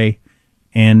gray,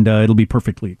 and it'll be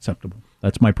perfectly acceptable.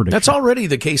 That's my prediction. That's already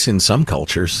the case in some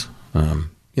cultures.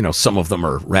 Some of them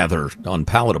are rather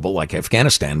unpalatable, like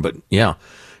Afghanistan. But, yeah,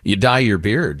 you dye your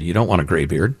beard. You don't want a gray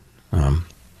beard.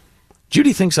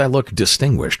 Judy thinks I look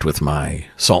distinguished with my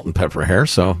salt and pepper hair,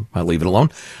 so I leave it alone.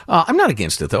 I'm not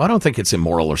against it, though. I don't think it's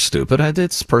immoral or stupid.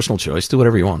 It's personal choice. Do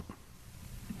whatever you want.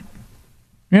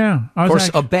 Yeah. Of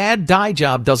course, a bad dye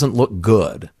job doesn't look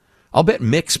good. I'll bet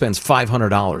Mick spends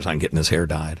 $500 on getting his hair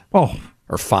dyed. Oh.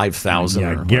 Or $5,000.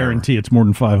 Yeah, I guarantee it's more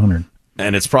than $500.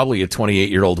 And it's probably a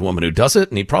 28-year-old woman who does it,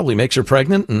 and he probably makes her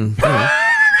pregnant, and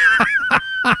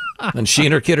and she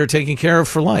and her kid are taken care of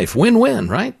for life. Win-win,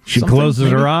 right? She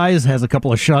closes her eyes, has a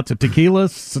couple of shots of tequila,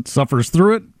 suffers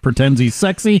through it, pretends he's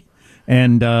sexy,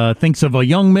 and thinks of a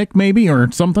young Mick maybe or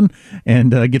something,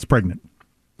 and gets pregnant.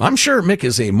 I'm sure Mick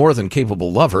is a more than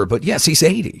capable lover, but yes, he's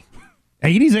 80.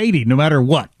 80's 80, no matter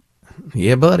what.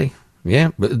 Yeah, buddy.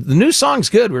 Yeah, but the new song's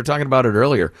good. We were talking about it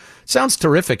earlier. Sounds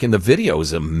terrific, and the video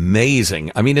is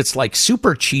amazing. I mean, it's like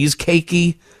super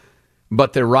cheesecakey,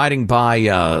 but they're riding by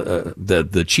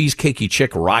the cheesecakey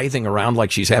chick writhing around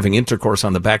like she's having intercourse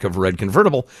on the back of a red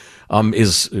convertible,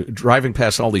 is driving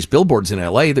past all these billboards in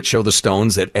L.A. that show the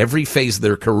Stones at every phase of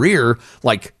their career,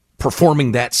 like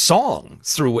performing that song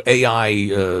through AI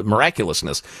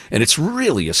miraculousness. And it's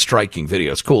really a striking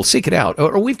video. It's cool. Seek it out.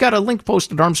 Or we've got a link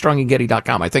posted at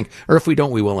ArmstrongandGetty.com, I think. Or if we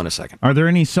don't, we will in a second. Are there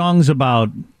any songs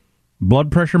about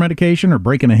blood pressure medication or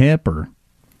breaking a hip or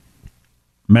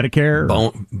Medicare?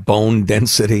 Bone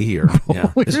density or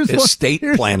estate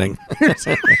planning.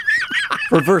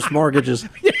 Reverse mortgages.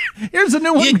 Yeah, here's a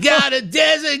new one. You gotta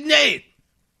designate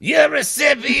your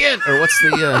recipient, or what's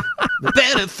the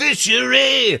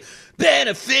beneficiary?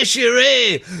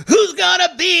 Beneficiary. Who's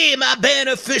gonna be my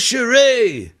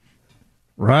beneficiary?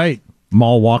 Right.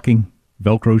 Mall walking,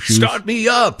 Velcro shoes. Start me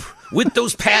up with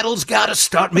those paddles. Gotta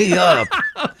start me up.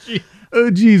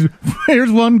 Oh, geez.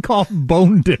 Here's one called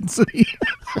Bone Density.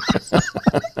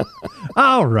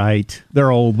 All right.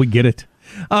 They're old. We get it.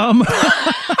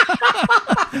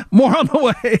 More on the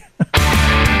way.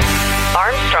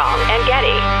 Armstrong and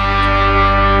Getty.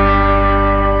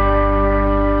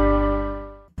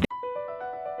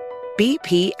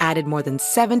 BP added more than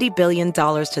 $70 billion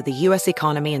to the U.S.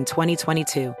 economy in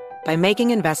 2022 by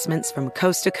making investments from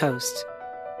coast to coast.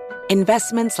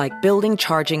 Investments like building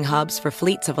charging hubs for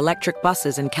fleets of electric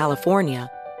buses in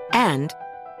California and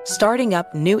starting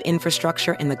up new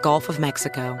infrastructure in the Gulf of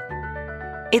Mexico.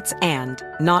 It's and,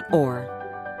 not or.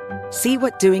 See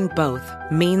what doing both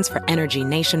means for energy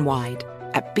nationwide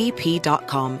at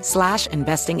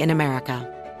bp.com/investing in America.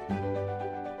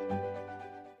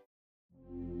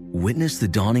 Witness the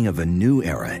dawning of a new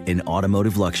era in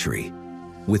automotive luxury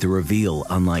with a reveal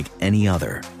unlike any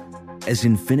other as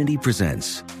Infiniti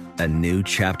presents a new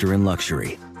chapter in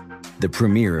luxury, the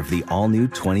premiere of the all-new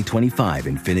 2025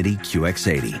 Infiniti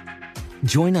QX80.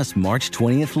 Join us March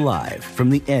 20th live from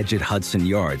the Edge at Hudson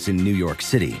Yards in New York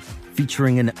City,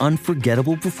 featuring an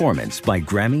unforgettable performance by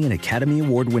Grammy and Academy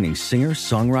Award-winning singer,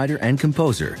 songwriter, and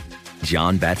composer,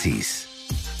 Jon Batiste.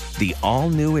 The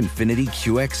all-new Infiniti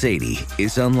QX80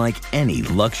 is unlike any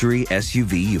luxury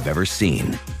SUV you've ever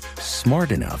seen.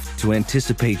 Smart enough to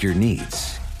anticipate your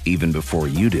needs, even before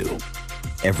you do.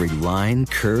 Every line,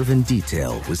 curve, and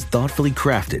detail was thoughtfully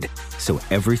crafted, so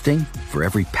everything for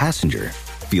every passenger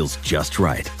feels just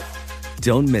right.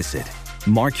 Don't miss it.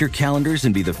 Mark your calendars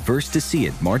and be the first to see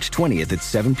it March 20th at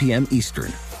 7 p.m.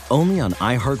 Eastern, only on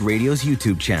iHeartRadio's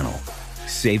YouTube channel.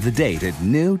 Save the date at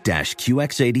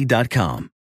new-QX80.com.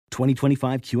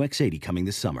 2025 QX80 coming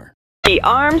this summer. The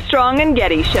Armstrong and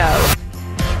Getty Show.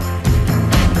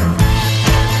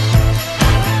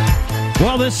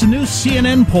 Well, this new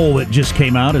CNN poll that just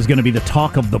came out is going to be the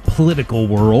talk of the political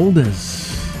world,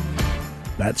 as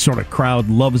that sort of crowd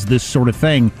loves this sort of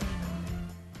thing.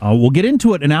 We'll get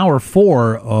into it in hour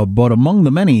 4, but among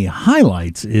the many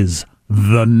highlights is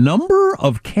the number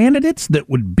of candidates that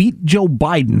would beat Joe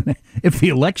Biden if the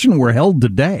election were held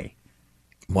today.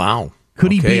 Wow.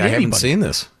 Could he beat anybody? I haven't seen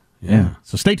this. Yeah.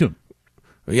 So stay tuned.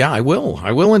 Yeah, I will.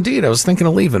 I will indeed. I was thinking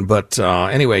of leaving. But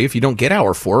anyway, if you don't get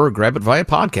Hour 4, grab it via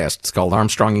podcast. It's called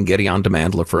Armstrong and Getty On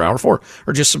Demand. Look for Hour 4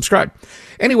 or just subscribe.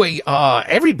 Anyway,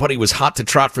 everybody was hot to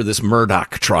trot for this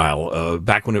Murdoch trial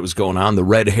back when it was going on. The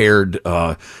red-haired,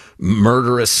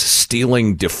 murderous,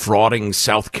 stealing, defrauding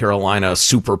South Carolina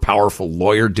super powerful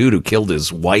lawyer dude who killed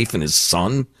his wife and his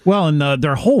son. Well, and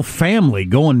their whole family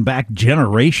going back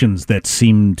generations that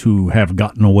seem to have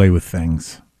gotten away with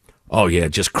things. Oh, yeah,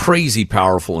 just crazy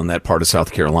powerful in that part of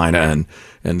South Carolina.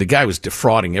 And the guy was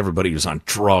defrauding everybody. He was on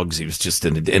drugs. He was just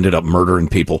ended up murdering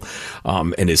people.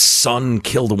 And his son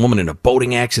killed a woman in a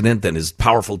boating accident. Then his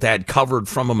powerful dad covered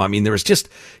from him. I mean,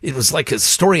 it was like a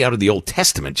story out of the Old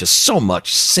Testament. Just so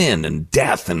much sin and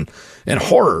death and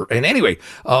horror. And anyway,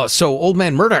 so old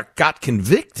man Murdoch got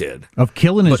convicted. Of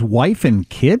killing his wife and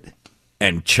kid?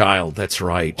 And child, that's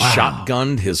right. Wow.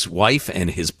 Shotgunned his wife and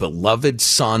his beloved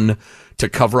son to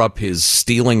cover up his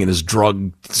stealing and his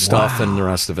drug stuff and the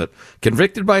rest of it.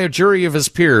 Convicted by a jury of his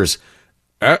peers.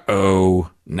 Uh-oh.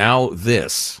 Now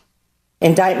this.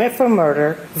 Indictment for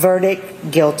murder, verdict,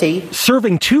 guilty.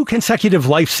 Serving 2 consecutive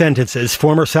life sentences,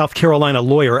 former South Carolina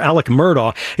lawyer Alec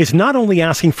Murdaugh is not only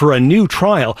asking for a new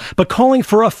trial, but calling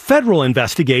for a federal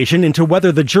investigation into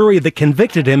whether the jury that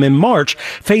convicted him in March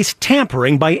faced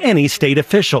tampering by any state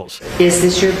officials. Is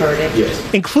this your verdict?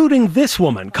 Yes. Including this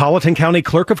woman, Colleton County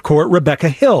Clerk of Court Rebecca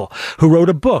Hill, who wrote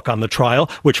a book on the trial,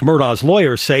 which Murdaugh's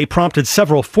lawyers say prompted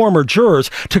several former jurors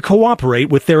to cooperate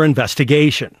with their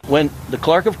investigation. When the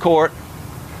Clerk of Court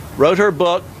wrote her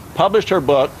book, published her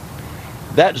book,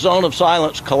 that zone of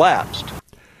silence collapsed.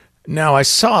 Now, I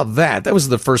saw that. That was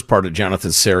the first part of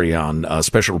Jonathan Serion,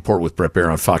 special report with Brett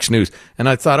Baer on Fox News. And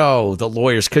I thought, oh, the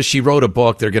lawyers, because she wrote a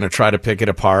book, they're going to try to pick it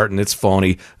apart, and it's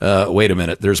phony. Wait a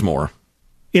minute, there's more.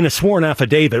 In a sworn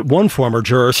affidavit, one former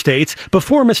juror states,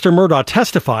 before Mr. Murdaugh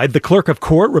testified, the clerk of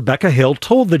court, Rebecca Hill,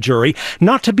 told the jury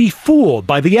not to be fooled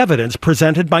by the evidence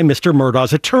presented by Mr.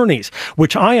 Murdaugh's attorneys,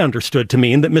 which I understood to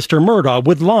mean that Mr. Murdaugh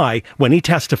would lie when he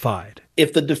testified.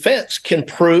 If the defense can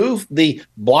prove the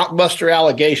blockbuster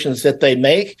allegations that they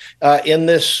make in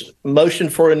this motion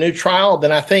for a new trial,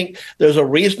 then I think there's a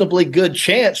reasonably good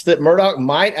chance that Murdaugh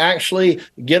might actually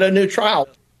get a new trial.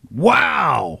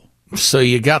 Wow. So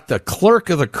you got the clerk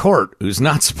of the court, who's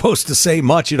not supposed to say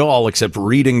much at all except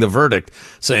reading the verdict,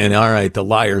 saying, all right, the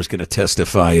liar's going to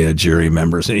testify, jury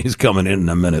members, and he's coming in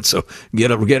a minute, so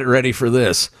get ready for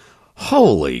this.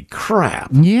 Holy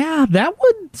crap. Yeah, that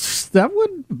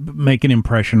would make an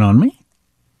impression on me.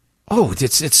 Oh,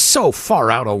 it's so far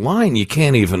out of line, you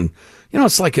can't even... You know,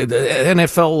 it's like an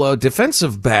NFL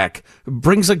defensive back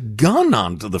brings a gun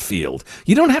onto the field.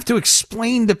 You don't have to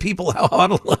explain to people how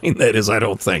out of line that is, I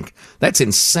don't think. That's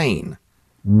insane.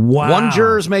 Wow. One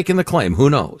juror's making the claim. Who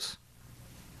knows?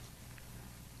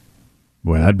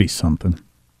 Boy, that'd be something.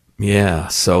 Yeah,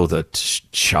 so the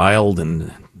child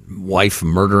and wife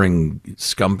murdering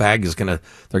scumbag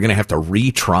they're going to have to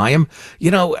retry him.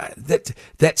 You know,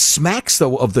 that smacks,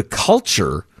 though, of the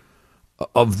culture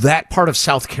of that part of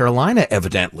South Carolina,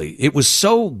 evidently. It was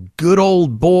so good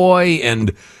old boy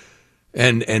and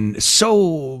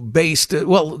so based,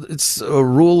 well, it's a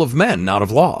rule of men, not of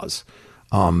laws,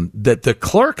 that the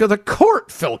clerk of the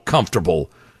court felt comfortable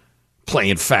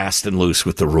playing fast and loose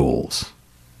with the rules.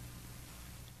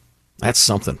 That's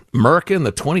something. America in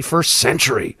the 21st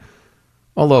century.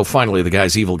 Although finally the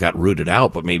guy's evil got rooted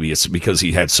out, but maybe it's because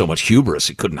he had so much hubris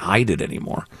he couldn't hide it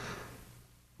anymore.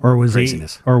 Or was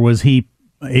he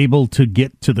able to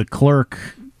get to the clerk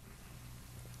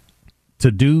to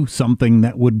do something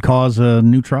that would cause a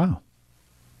new trial?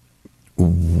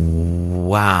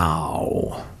 Wow.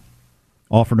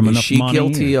 Offered him enough money. Is she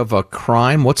guilty of a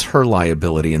crime? What's her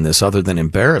liability in this other than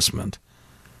embarrassment?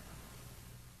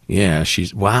 Yeah,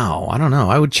 wow, I don't know.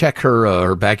 I would check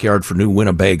her backyard for new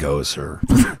Winnebagos or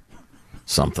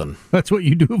something. That's what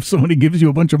you do if somebody gives you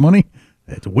a bunch of money?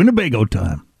 It's Winnebago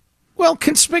time. Well,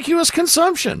 conspicuous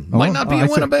consumption. Might not be a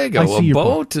Winnebago. A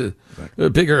boat, a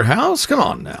bigger house. Come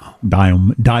on now.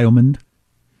 Diamond.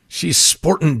 She's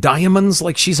sporting diamonds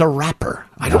like she's a rapper.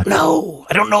 I don't know.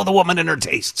 I don't know the woman and her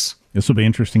tastes. This will be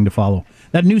interesting to follow.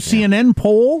 That new CNN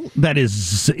poll, that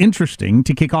is interesting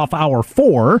to kick off hour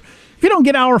 4. If you don't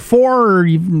get hour 4 or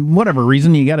whatever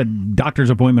reason, you got a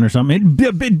doctor's appointment or something,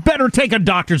 it better take a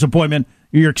doctor's appointment.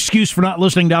 Your excuse for not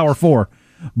listening to hour 4.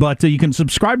 But you can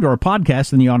subscribe to our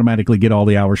podcast, and you automatically get all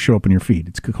the hours show up in your feed.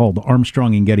 It's called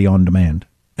Armstrong and Getty On Demand.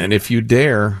 And if you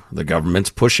dare, the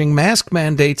government's pushing mask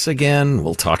mandates again.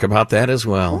 We'll talk about that as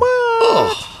well.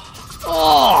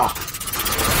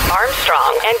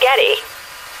 Armstrong and Getty.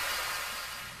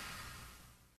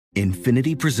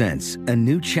 Infiniti presents a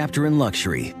new chapter in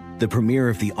luxury. The premiere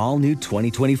of the all-new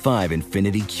 2025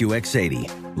 Infiniti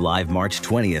QX80, live March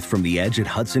 20th from the Edge at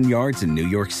Hudson Yards in New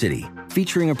York City,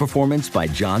 featuring a performance by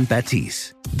John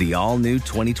Batiste. The all-new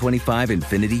 2025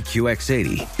 Infiniti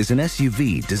QX80 is an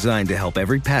SUV designed to help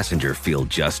every passenger feel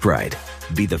just right.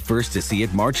 Be the first to see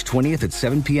it March 20th at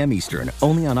 7 p.m. Eastern,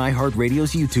 only on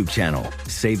iHeartRadio's YouTube channel.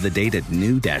 Save the date at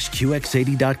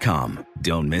new-QX80.com.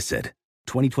 Don't miss it.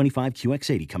 2025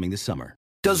 QX80 coming this summer.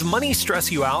 Does money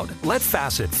stress you out? Let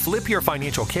Facet flip your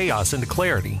financial chaos into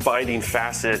clarity. Finding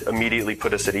Facet immediately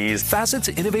put us at ease. Facet's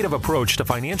innovative approach to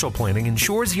financial planning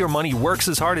ensures your money works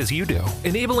as hard as you do,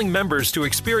 enabling members to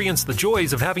experience the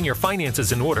joys of having your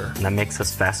finances in order. And that makes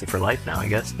us Facet for life now, I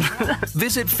guess.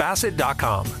 Visit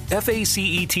Facet.com,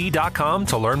 FACET.com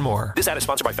to learn more. This ad is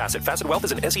sponsored by Facet. Facet Wealth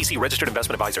is an SEC registered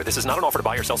investment advisor. This is not an offer to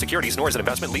buy or sell securities, nor is it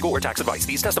investment, legal, or tax advice.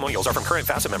 These testimonials are from current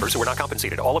Facet members who are not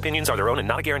compensated. All opinions are their own and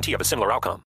not a guarantee of a similar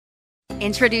outcome.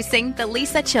 Introducing the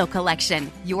Lisa Chill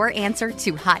Collection, your answer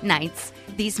to hot nights.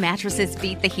 These mattresses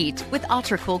beat the heat with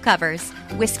ultra-cool covers,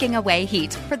 whisking away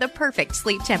heat for the perfect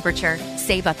sleep temperature.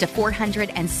 Save up to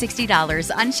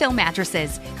 $460 on Chill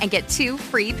mattresses and get 2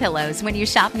 free pillows when you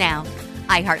shop now.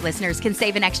 iHeart listeners can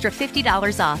save an extra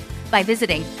 $50 off by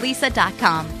visiting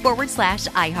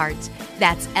lisa.com/iHeart.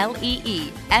 That's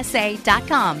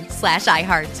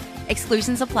LEESA.com/iHeart.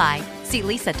 Exclusions apply. See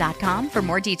lisa.com for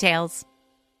more details.